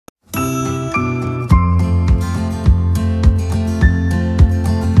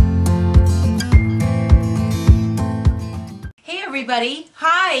everybody.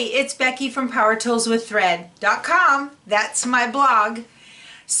 Hi, it's Becky from PowerToolsWithThread.com. That's my blog.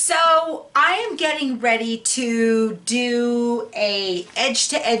 So I am getting ready to do a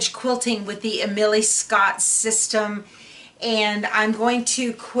edge-to-edge quilting with the Amelie Scott system, and I'm going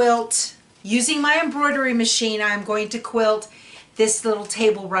to quilt using my embroidery machine. I'm going to quilt this little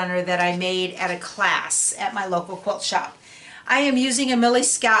table runner that I made at a class at my local quilt shop. I am using Amelie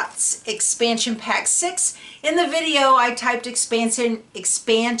Scott's Expansion Pack 6. In the video, I typed Expansion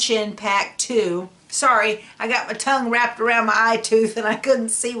Pack 2. Sorry, I got my tongue wrapped around my eye tooth and I couldn't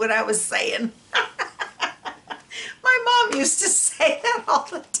see what I was saying. My mom used to say that all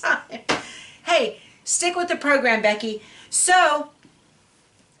the time. Hey, stick with the program, Becky. So,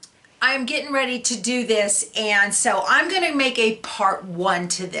 I'm getting ready to do this, and so I'm going to make a part 1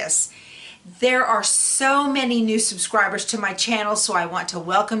 to this. There are so many new subscribers to my channel, so I want to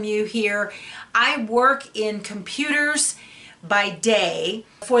welcome you here. I work in computers by day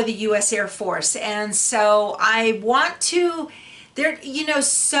for the U.S. Air Force, and so I want to,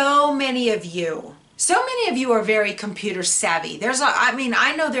 so many of you are very computer savvy.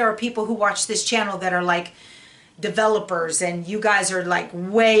 I know there are people who watch this channel that are like developers, and you guys are like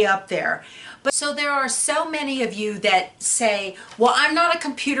way up there. But so there are so many of you that say, well, I'm not a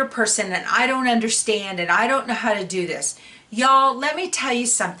computer person and I don't understand and I don't know how to do this. Y'all, let me tell you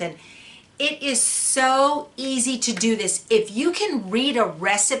something. It is so easy to do this. If you can read a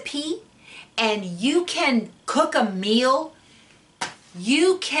recipe and you can cook a meal,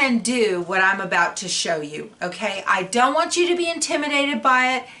 you can do what I'm about to show you, okay? I don't want you to be intimidated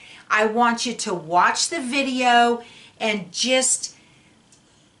by it. I want you to watch the video and just,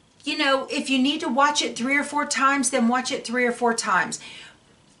 if you need to watch it 3 or 4 times, then watch it 3 or 4 times.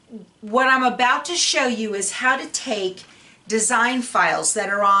 What I'm about to show you is how to take design files that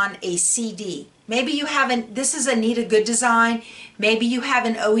are on a CD. Maybe you haven't, this is Anita Goodesign, maybe you have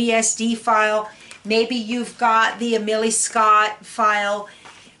an OESD file, maybe you've got the Amelie Scott file.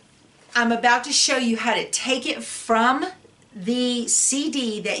 I'm about to show you how to take it from the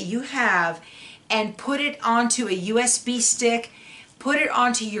CD that you have and put it onto a USB stick, put it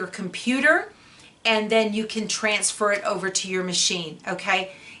onto your computer, and then you can transfer it over to your machine,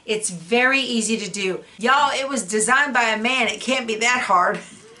 okay? It's very easy to do. Y'all, it was designed by a man. It can't be that hard.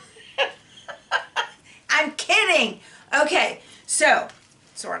 I'm kidding. Okay, so,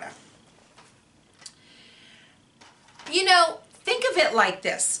 sort of. Think of it like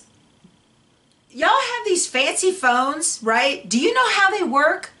this. Y'all have these fancy phones, right? Do you know how they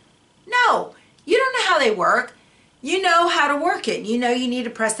work? No, you don't know how they work. You know how to work it. You need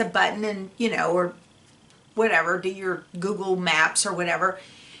to press a button and, or whatever, do your Google Maps or whatever.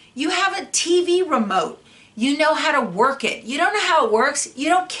 You have a TV remote. You know how to work it. You don't know how it works. You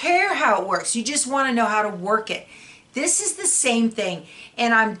don't care how it works. You just want to know how to work it. This is the same thing.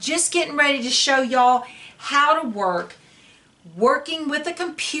 And I'm just getting ready to show y'all how to working with a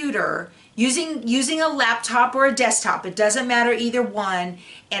computer, using a laptop or a desktop. It doesn't matter, either one.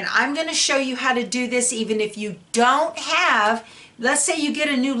 And I'm going to show you how to do this even if you don't have, let's say you get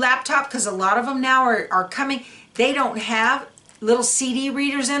a new laptop, because a lot of them now are coming, they don't have little CD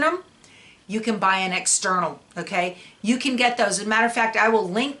readers in them. You can buy an external, okay? You can get those. As a matter of fact, I will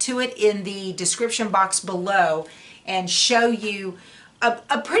link to it in the description box below and show you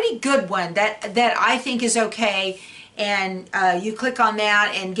a pretty good one that I think is okay. And you click on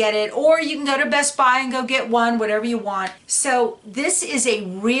that and get it, or you can go to Best Buy and go get one, whatever you want. So this is a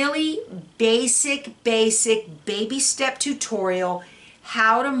really basic baby step tutorial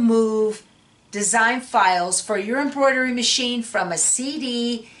how to move design files for your embroidery machine from a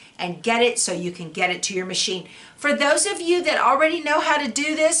CD and get it so you can get it to your machine. For those of you that already know how to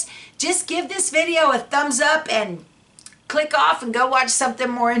do this, just give this video a thumbs up and click off and go watch something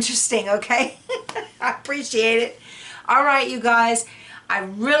more interesting, okay? I appreciate it. All right, you guys, I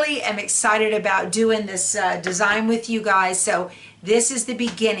really am excited about doing this design with you guys. So this is the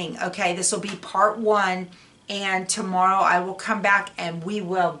beginning, okay? This will be part 1, and tomorrow I will come back and we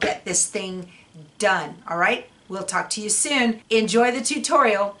will get this thing done, all right? We'll talk to you soon. Enjoy the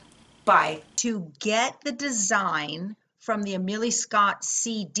tutorial. Bye. To get the design from the Amelie Scott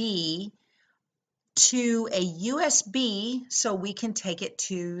CD to a USB so we can take it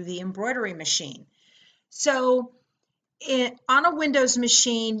to the embroidery machine. So on a Windows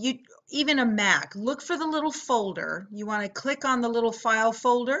machine, even a Mac, look for the little folder. You want to click on the little file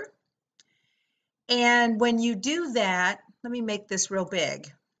folder. And when you do that, let me make this real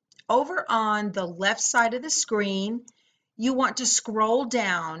big. Over on the left side of the screen, you want to scroll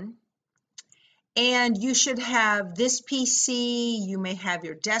down, and you should have this PC. You may have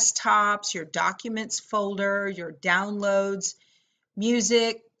your desktops, your documents folder, your downloads,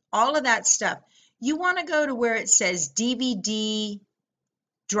 music, all of that stuff. You want to go to where it says DVD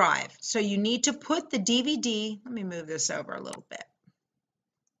drive. So you need to put the DVD, let me move this over a little bit.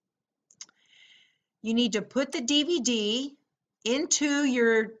 You need to put the DVD into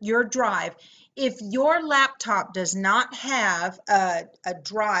your drive. If your laptop does not have a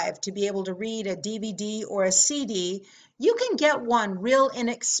drive to be able to read a DVD or a CD, you can get one real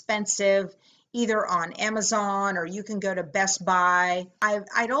inexpensive either on Amazon or you can go to Best Buy.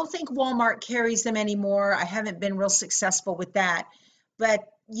 I don't think Walmart carries them anymore. I haven't been real successful with that, but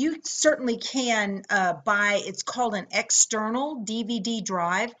you certainly can buy, it's called an external DVD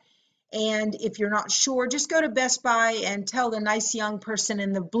drive. And if you're not sure, just go to Best Buy and tell the nice young person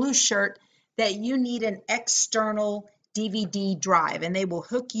in the blue shirt that you need an external DVD drive and they will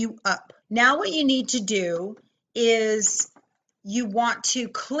hook you up. Now what you need to do is you want to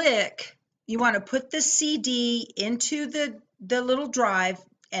put the CD into the little drive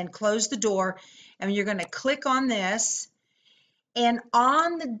and close the door, and you're going to click on this, and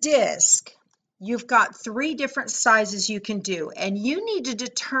on the disc you've got 3 different sizes you can do, and you need to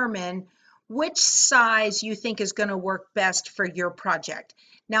determine which size you think is going to work best for your project.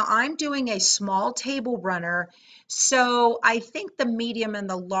 Now I'm doing a small table runner, so I think the medium and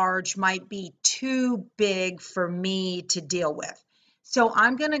the large might be too big for me to deal with. So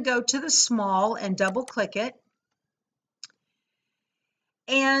I'm going to go to the small and double click it.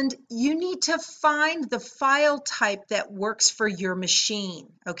 And you need to find the file type that works for your machine,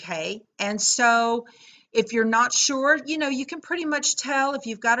 okay? And so if you're not sure, you can pretty much tell. If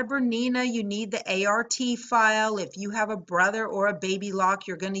you've got a Bernina, you need the ART file. If you have a Brother or a Baby Lock,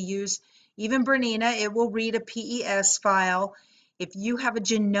 you're going to use even Bernina. It will read a PES file. If you have a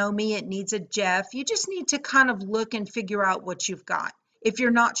Janome, it needs a JEF. You just need to kind of look and figure out what you've got. If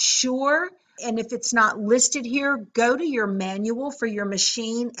you're not sure, and if it's not listed here, go to your manual for your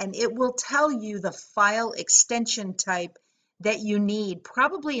machine and it will tell you the file extension type that you need,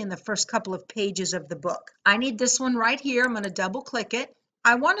 probably in the first couple of pages of the book. I need this one right here. I'm going to double click it.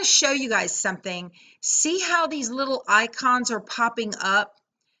 I want to show you guys something. See how these little icons are popping up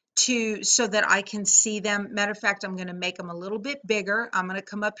so that I can see them. Matter of fact, I'm going to make them a little bit bigger. I'm going to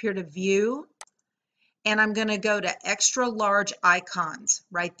come up here to View, and I'm going to go to Extra Large Icons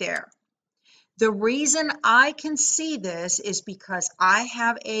right there. The reason I can see this is because I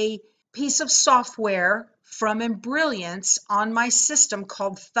have a piece of software from Embrilliance on my system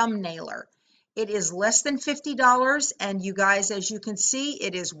called Thumbnailer. It is less than $50, and you guys, as you can see,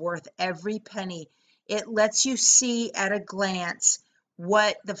 it is worth every penny. It lets you see at a glance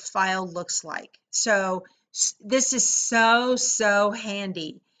what the file looks like. So this is so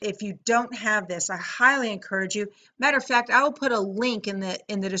handy. If you don't have this, I highly encourage you. Matter of fact, I will put a link in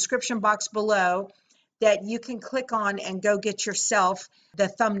the description box below that you can click on and go get yourself the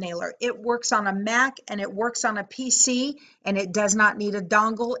Thumbnailer. It works on a Mac and it works on a PC, and it does not need a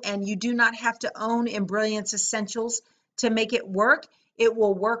dongle, and you do not have to own Embrilliance Essentials to make it work. It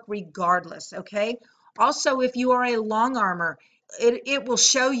will work regardless, okay? Also, if you are a long armer, it will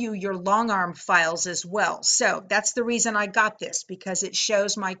show you your long arm files as well. So that's the reason I got this, because it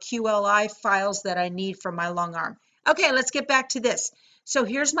shows my QLI files that I need for my long arm. Okay, let's get back to this. So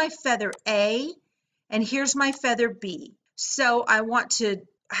here's my feather A, and here's my feather B. So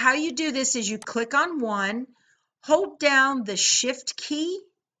how you do this is you click on one, hold down the Shift key,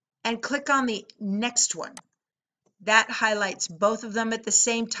 and click on the next one. That highlights both of them at the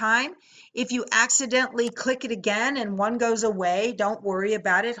same time. If you accidentally click it again and one goes away, don't worry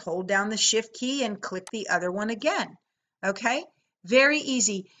about it. Hold down the Shift key and click the other one again. Okay? Very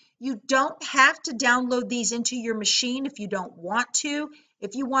easy. You don't have to download these into your machine if you don't want to.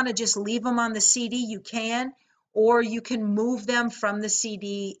 If you want to just leave them on the CD, you can, or you can move them from the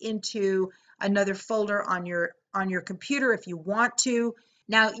CD into another folder on your computer if you want to.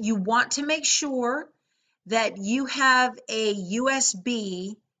 Now, you want to make sure that you have a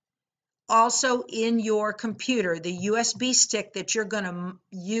USB also in your computer, the USB stick that you're going to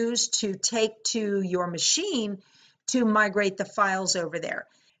use to take to your machine to migrate the files over there.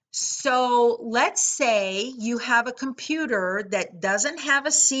 So let's say you have a computer that doesn't have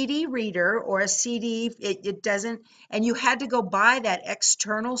a CD reader, or a CD, it doesn't, and you had to go buy that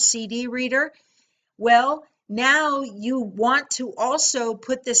external CD reader. Well, now you want to also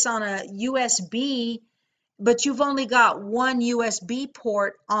put this on a USB, but you've only got one USB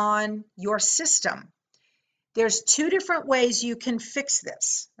port on your system. There's 2 different ways you can fix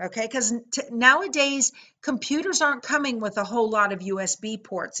this, okay? Because nowadays, computers aren't coming with a whole lot of USB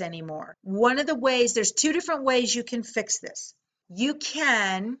ports anymore. One of the ways, there's 2 different ways you can fix this. You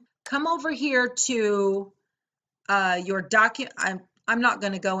can come over here to your document. I'm not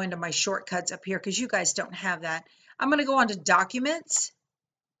going to go into my shortcuts up here because you guys don't have that. I'm going to go on to Documents.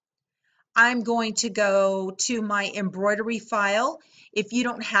 I'm going to go to my embroidery file. If you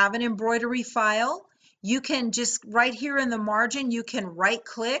don't have an embroidery file, you can just right here in the margin, you can right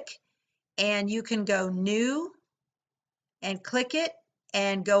click and you can go New and click it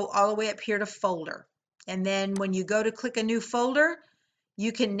and go all the way up here to Folder. And then when you go to click a new folder,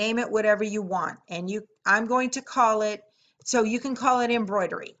 you can name it whatever you want. And I'm going to call it, so you can call it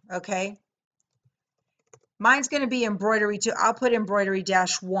Embroidery, okay? Mine's going to be Embroidery too. I'll put Embroidery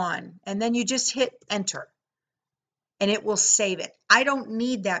 -1, and then you just hit Enter, and it will save it. I don't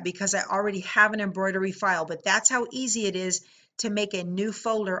need that because I already have an embroidery file, but that's how easy it is to make a new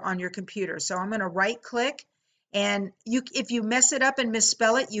folder on your computer. So I'm going to right click, and if you mess it up and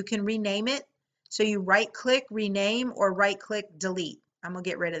misspell it, you can rename it. So you right click, rename, or right click, delete. I'm going to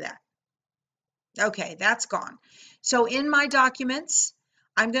get rid of that. Okay, that's gone. So in my documents,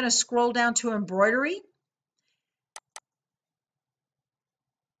 I'm going to scroll down to embroidery.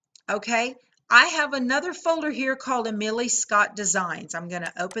 Okay, I have another folder here called Amelie Scott Designs. I'm going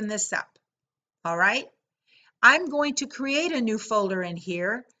to open this up. All right, I'm going to create a new folder in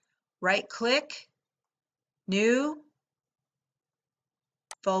here. Right click, new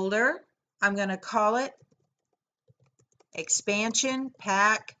folder. I'm going to call it Expansion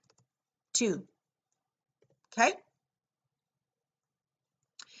Pack 2. Okay.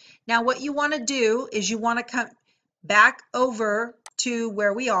 Now what you want to do is you want to come back over to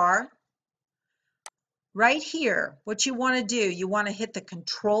where we are. Right here, what you want to do, you want to hit the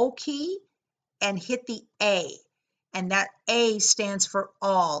Control key and hit the A. And that A stands for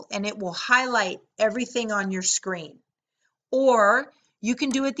all, and it will highlight everything on your screen. Or you can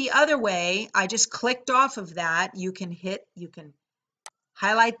do it the other way. I just clicked off of that. You can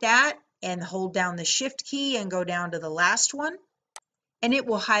highlight that and hold down the Shift key and go down to the last one, and it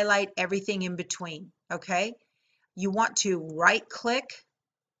will highlight everything in between, okay? You want to right click,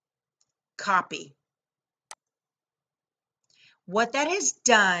 copy. What that has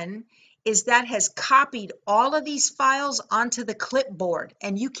done is that has copied all of these files onto the clipboard,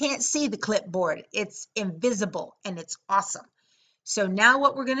 and you can't see the clipboard. It's invisible, and it's awesome. So now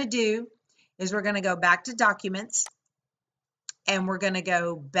what we're going to do is we're going to go back to Documents, and we're going to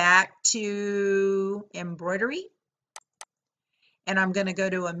go back to Embroidery, and I'm going to go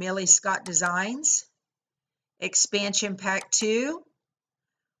to Amelie Scott Designs, Expansion Pack 2,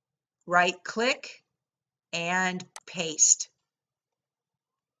 right click, and paste.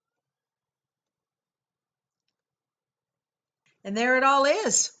 And there it all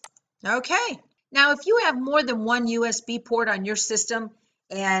is. Okay. Now, if you have more than one USB port on your system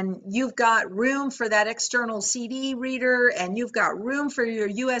and you've got room for that external CD reader and you've got room for your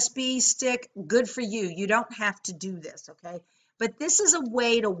USB stick, good for you. You don't have to do this, okay? But this is a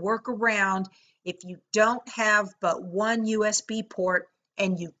way to work around if you don't have but one USB port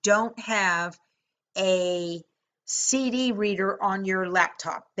and you don't have a CD reader on your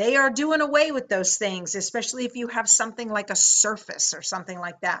laptop. They are doing away with those things, especially if you have something like a Surface or something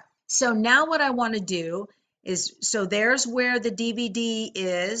like that. So now what I want to do is, so there's where the DVD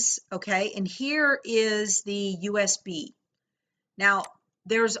is, okay, and here is the USB. Now,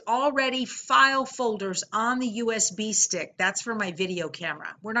 there's already file folders on the USB stick. That's for my video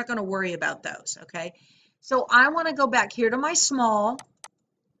camera. We're not going to worry about those, okay? So I want to go back here to my small,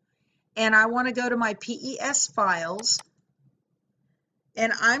 and I want to go to my PES files,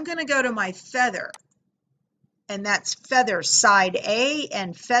 and I'm going to go to my feather, and that's feather side A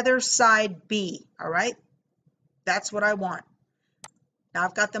and feather side B, all right? That's what I want. Now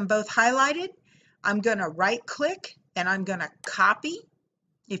I've got them both highlighted. I'm going to right click, and I'm going to copy.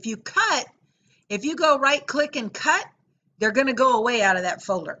 If you go right click and cut, they're going to go away out of that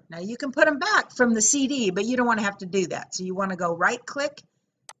folder. Now you can put them back from the CD, but you don't want to have to do that. So you want to go right click,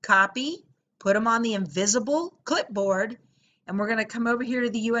 copy, put them on the invisible clipboard, and we're going to come over here to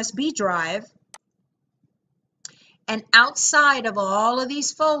the USB drive. And outside of all of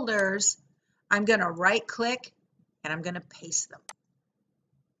these folders, I'm going to right click and I'm going to paste them.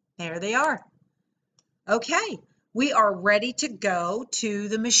 There they are. Okay, we are ready to go to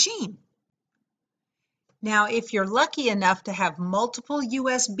the machine. Now, if you're lucky enough to have multiple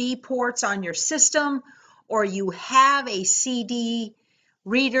USB ports on your system, or you have a CD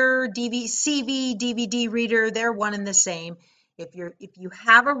reader, CV, DVD reader, they're one and the same. If you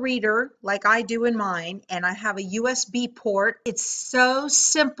have a reader like I do in mine, and I have a USB port, it's so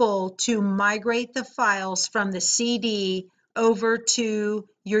simple to migrate the files from the CD over to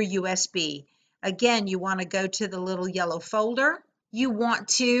your USB. Again, you want to go to the little yellow folder. You want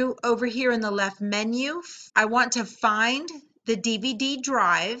to, over here in the left menu, I want to find the DVD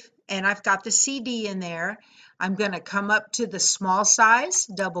drive and I've got the CD in there, I'm going to come up to the small size,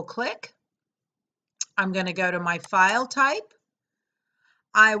 double click. I'm going to go to my file type.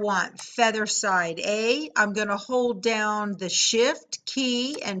 I want feather side A. I'm going to hold down the shift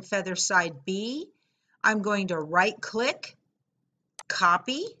key and feather side B. I'm going to right click,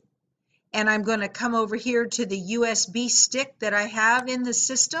 copy, and I'm going to come over here to the USB stick that I have in the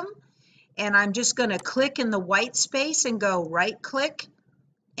system, and I'm just going to click in the white space and go right click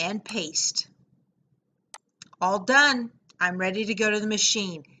and paste. All done. I'm ready to go to the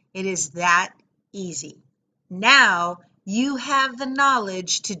machine. It is that easy. Now you have the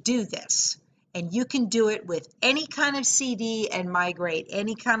knowledge to do this, and you can do it with any kind of CD and migrate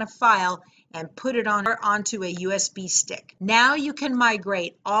any kind of file and put it onto a USB stick. Now you can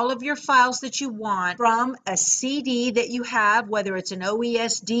migrate all of your files that you want from a CD that you have, whether it's an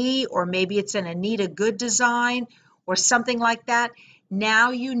OESD or maybe it's an Anita Goodesign or something like that.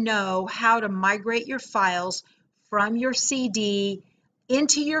 Now you know how to migrate your files from your CD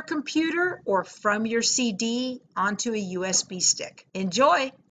into your computer or from your CD onto a USB stick. Enjoy!